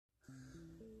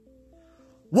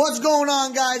What's going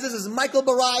on, guys? This is Michael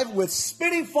Barive with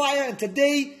Spitting Fire, and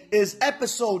today is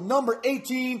episode number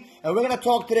 18, and we're going to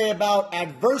talk today about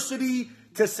adversity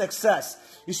to success.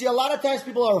 You see, a lot of times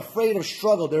people are afraid of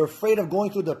struggle. They're afraid of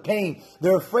going through the pain.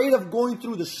 They're afraid of going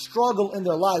through the struggle in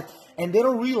their life, and they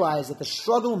don't realize that the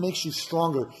struggle makes you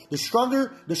stronger. The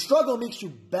struggle makes you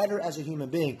better as a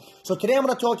human being. So today I'm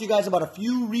going to talk to you guys about a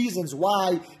few reasons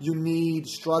why you need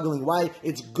struggling, why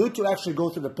it's good to actually go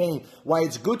through the pain, why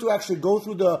it's good to actually go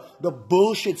through the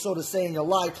bullshit, so to say, in your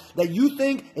life that you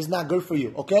think is not good for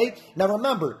you, okay? Now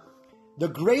remember, the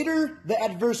greater the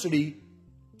adversity,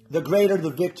 the greater the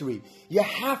victory. You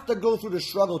have to go through the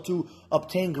struggle to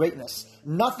obtain greatness.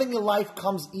 Nothing in life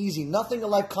comes easy. Nothing in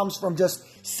life comes from just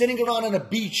sitting around on a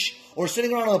beach or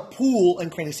sitting around on a pool and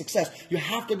creating success. You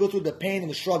have to go through the pain and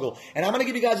the struggle. And I'm going to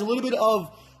give you guys a little bit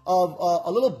of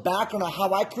a little background on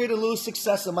how I created a little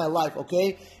success in my life,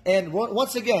 okay? And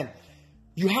once again,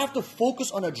 you have to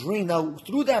focus on a dream. Now,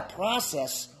 through that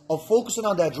process of focusing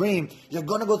on that dream, you're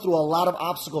going to go through a lot of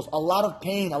obstacles, a lot of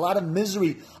pain, a lot of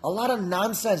misery, a lot of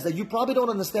nonsense that you probably don't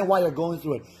understand why you're going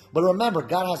through it. But remember,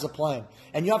 God has a plan.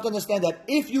 And you have to understand that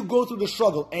if you go through the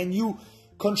struggle and you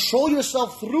control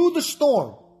yourself through the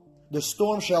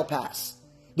storm shall pass.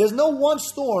 There's no one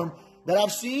storm that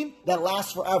I've seen that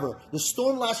lasts forever. The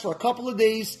storm lasts for a couple of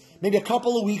days, maybe a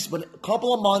couple of weeks, but a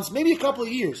couple of months, maybe a couple of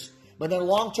years. But then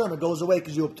long term, it goes away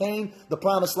because you obtain the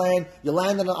promised land, you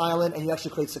land on an island, and you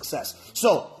actually create success.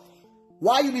 So,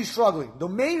 why you need struggling? The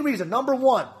main reason, number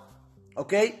one,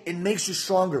 okay, it makes you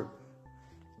stronger.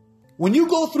 When you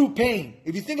go through pain,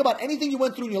 if you think about anything you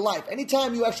went through in your life,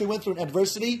 anytime you actually went through an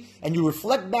adversity, and you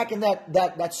reflect back in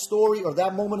that story or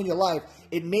that moment in your life,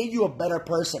 it made you a better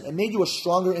person. It made you a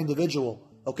stronger individual,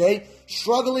 okay?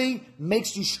 Struggling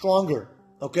makes you stronger,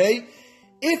 okay?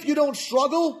 If you don't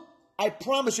struggle, I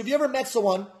promise you, if you ever met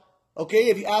someone, okay,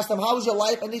 if you ask them, how was your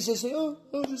life? And they say,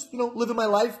 just, living my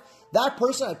life. That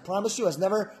person, I promise you, is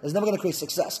never going to create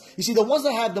success. You see, the ones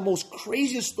that have the most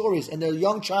craziest stories in their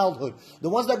young childhood, the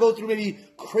ones that go through maybe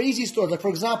crazy stories, like for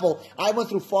example, I went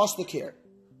through foster care,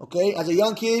 okay? As a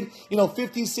young kid,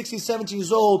 15, 16, 17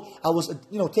 years old, I was,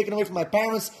 taken away from my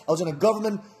parents. I was in a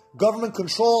government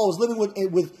control. I was living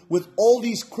with all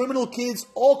these criminal kids,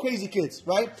 all crazy kids,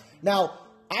 right? Now,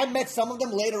 I met some of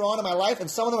them later on in my life, and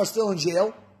some of them are still in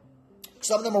jail.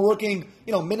 Some of them are working,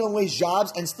 minimum wage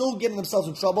jobs and still getting themselves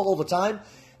in trouble all the time.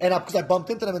 And because I bumped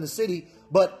into them in the city.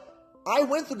 But I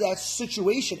went through that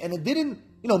situation, and it didn't,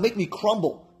 make me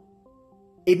crumble.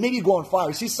 It made me go on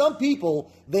fire. See, some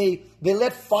people, they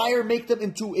let fire make them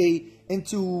into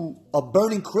a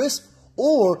burning crisp.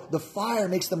 Or the fire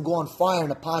makes them go on fire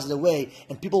in a positive way,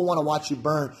 and people want to watch you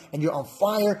burn, and you're on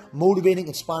fire, motivating,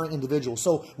 inspiring individuals.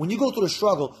 So when you go through the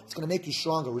struggle, it's going to make you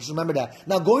stronger. Just remember that.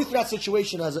 Now, going through that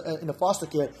situation in the foster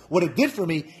care, what it did for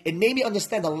me, it made me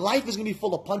understand that life is going to be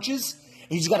full of punches,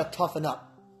 and you just got to toughen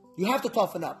up. You have to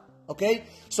toughen up, okay?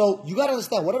 So you got to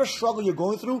understand, whatever struggle you're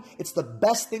going through, it's the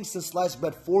best thing since sliced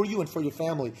bread for you and for your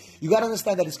family. You got to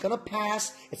understand that it's going to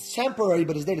pass, it's temporary,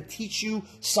 but it's there to teach you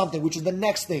something, which is the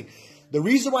next thing. The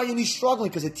reason why you need struggling,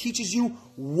 because it teaches you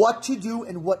what to do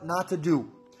and what not to do.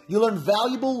 You learn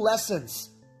valuable lessons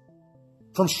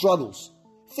from struggles.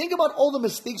 Think about all the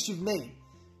mistakes you've made.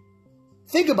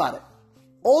 Think about it.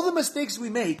 All the mistakes we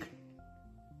make,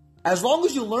 as long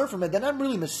as you learn from it, they're not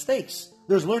really mistakes.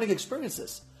 There's learning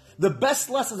experiences. The best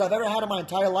lessons I've ever had in my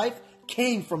entire life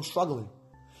came from struggling.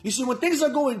 You see, when things are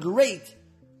going great,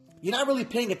 you're not really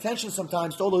paying attention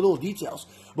sometimes to all the little details.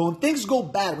 But when things go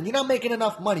bad, when you're not making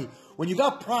enough money, when you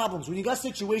got problems, when you got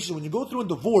situations, when you go through a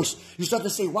divorce, you start to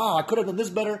say, wow, I could have done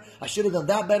this better. I should have done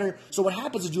that better. So what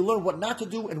happens is you learn what not to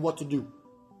do and what to do.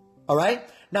 All right?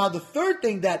 Now, the third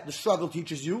thing that the struggle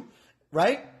teaches you,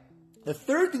 right? The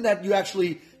third thing that you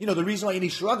actually, the reason why you need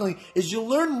struggling is you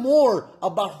learn more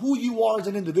about who you are as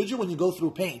an individual when you go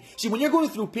through pain. See, when you're going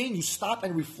through pain, you stop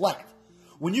and reflect.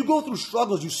 When you go through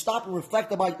struggles, you stop and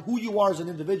reflect about who you are as an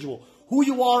individual, who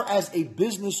you are as a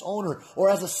business owner,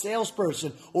 or as a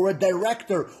salesperson, or a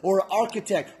director, or an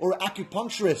architect, or an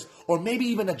acupuncturist, or maybe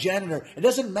even a janitor. It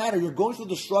doesn't matter. You're going through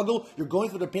the struggle, you're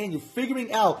going through the pain, you're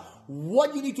figuring out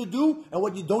what you need to do and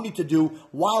what you don't need to do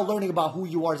while learning about who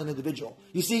you are as an individual.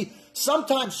 You see,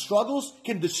 sometimes struggles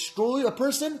can destroy a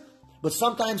person, but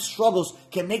sometimes struggles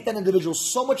can make that individual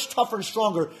so much tougher and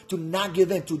stronger to not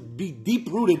give in, to be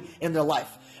deep-rooted in their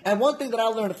life. And one thing that I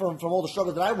learned from all the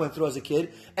struggles that I went through as a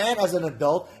kid and as an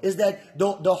adult is that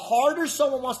the harder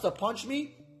someone wants to punch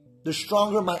me, the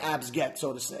stronger my abs get,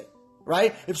 so to say.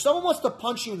 Right? If someone wants to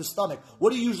punch you in the stomach,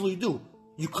 what do?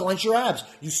 You clench your abs,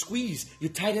 you squeeze, you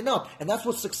tighten up. And that's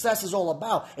what success is all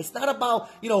about. It's not about,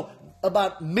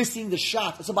 about missing the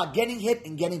shots. It's about getting hit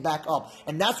and getting back up.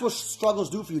 And that's what struggles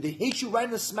do for you. They hit you right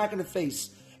in the smack in the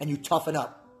face and you toughen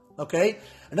up. Okay?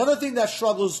 Another thing that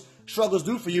struggles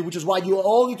do for you, which is why you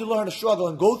all need to learn to struggle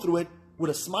and go through it with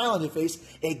a smile on your face,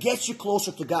 it gets you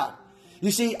closer to God.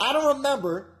 You see, I don't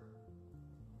remember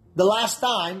the last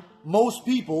time most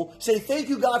people say, thank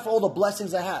you, God, for all the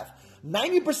blessings I have.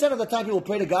 90% of the time people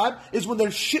pray to God is when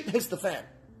their shit hits the fan.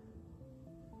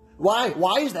 Why?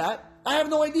 Why is that? I have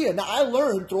no idea. Now, I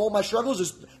learned through all my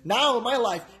struggles, now in my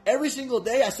life, every single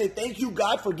day I say, thank you,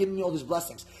 God, for giving me all these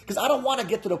blessings. Because I don't want to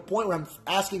get to the point where I'm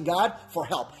asking God for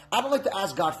help. I don't like to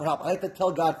ask God for help. I like to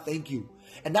tell God, thank you.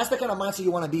 And that's the kind of mindset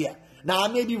you want to be at. Now, I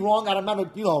may be wrong. I'm not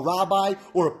a rabbi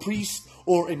or a priest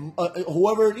or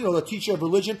whoever, the teacher of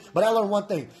religion. But I learned one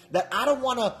thing, that I don't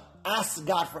want to ask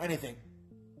God for anything.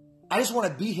 I just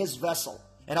want to be his vessel.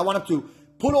 And I want him to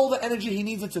put all the energy he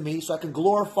needs into me so I can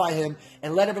glorify him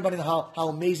and let everybody know how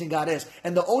amazing God is.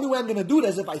 And the only way I'm going to do that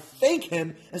is if I thank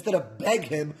him instead of beg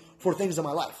him for things in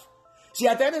my life. See,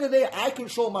 at the end of the day, I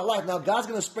control my life. Now, God's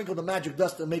going to sprinkle the magic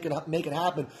dust to make it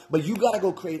happen, but you got to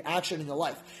go create action in your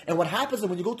life. And what happens is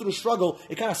when you go through the struggle,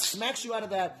 it kind of smacks you out of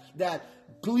that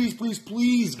please, please,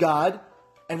 please, God,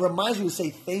 and reminds you to say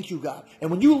thank you, God.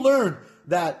 And when you learn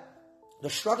that the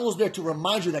struggle is there to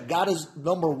remind you that God is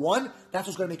number one, that's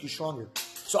what's going to make you stronger.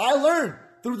 So I learned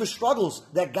through the struggles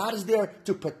that God is there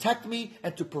to protect me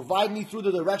and to provide me through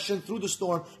the direction, through the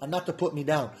storm, and not to put me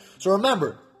down. So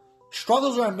remember,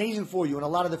 struggles are amazing for you in a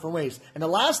lot of different ways. And the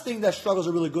last thing that struggles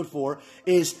are really good for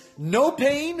is no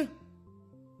pain,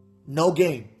 no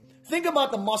gain. Think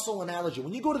about the muscle analogy.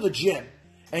 When you go to the gym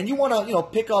and you want to,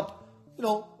 pick up,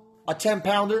 a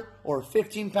 10-pounder or a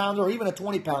 15-pounder or even a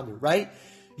 20-pounder, right?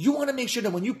 You want to make sure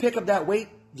that when you pick up that weight,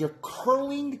 you're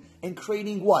curling and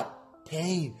creating what?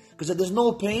 Pain. Because if there's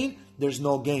no pain, there's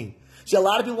no gain. See, a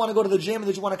lot of people want to go to the gym and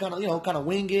they just want to kind of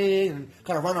wing it and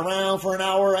kind of run around for an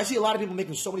hour. I see a lot of people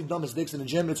making so many dumb mistakes in the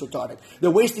gym, it's retarded.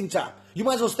 They're wasting time. You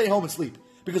might as well stay home and sleep.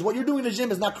 Because what you're doing in the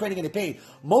gym is not creating any pain.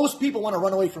 Most people want to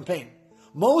run away from pain.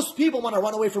 Most people want to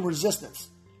run away from resistance.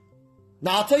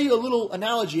 Now, I'll tell you a little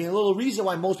analogy and a little reason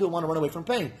why most people want to run away from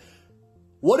pain.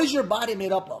 What is your body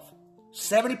made up of?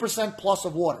 70% plus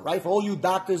of water, right? For all you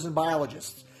doctors and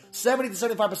biologists. 70 to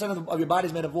 75% of your body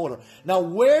is made of water. Now,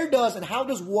 where does and how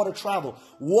does water travel?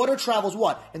 Water travels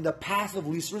what? In the path of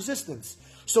least resistance.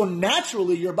 So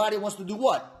naturally, your body wants to do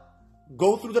what?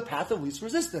 Go through the path of least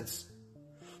resistance.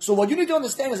 So what you need to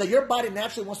understand is that your body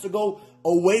naturally wants to go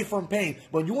away from pain.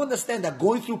 When you understand that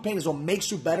going through pain is what makes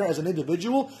you better as an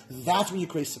individual, that's when you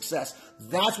create success.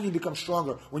 That's when you become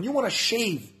stronger. When you want to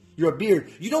shave your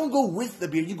beard, you don't go with the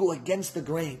beard, you go against the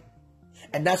grain.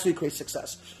 And that's when you create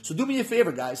success. So do me a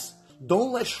favor, guys.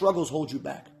 Don't let struggles hold you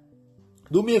back.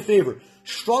 Do me a favor.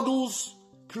 Struggles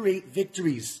create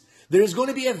victories. There's going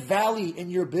to be a valley in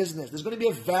your business. There's going to be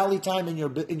a valley time in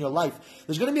your life.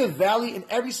 There's going to be a valley in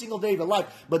every single day of your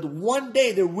life. But one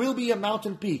day there will be a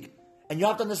mountain peak. And you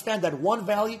have to understand that one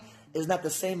valley is not the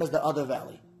same as the other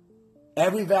valley.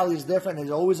 Every valley is different.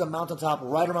 There's always a mountaintop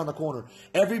right around the corner.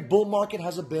 Every bull market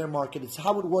has a bear market. It's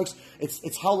how it works.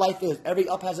 It's how life is. Every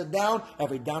up has a down.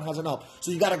 Every down has an up.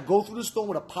 So you got to go through the storm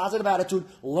with a positive attitude.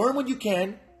 Learn what you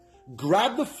can.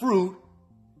 Grab the fruit.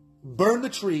 Burn the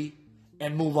tree.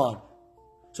 And move on.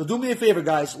 So do me a favor,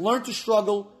 guys. Learn to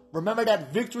struggle. Remember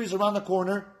that victory is around the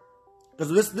corner.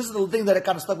 Because this is the thing that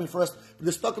kind of stuck me first.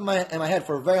 This stuck in my head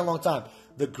for a very long time.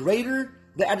 The greater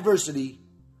the adversity,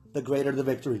 the greater the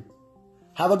victory.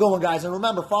 Have a good one, guys. And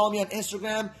remember, follow me on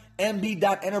Instagram,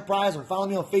 mb.enterprise, and follow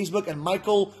me on Facebook and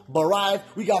Michael Barive.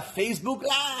 We got Facebook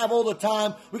Live all the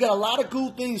time. We got a lot of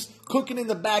cool things cooking in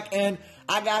the back end.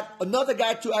 I got another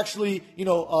guy to actually,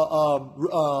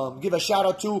 give a shout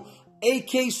out to.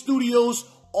 AK Studios,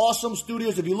 awesome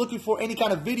studios. If you're looking for any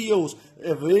kind of videos,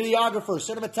 videographer,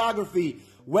 cinematography,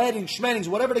 weddings, schmeddings,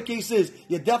 whatever the case is,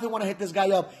 you definitely want to hit this guy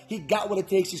up. He got what it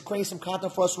takes. He's creating some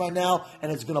content for us right now,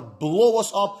 and it's going to blow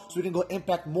us up so we can go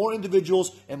impact more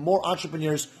individuals and more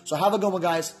entrepreneurs. So have a good one,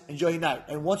 guys. Enjoy your night.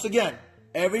 And once again,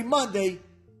 every Monday,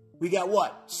 we got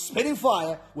what? Spitting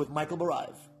Fire with Michael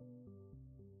Barive.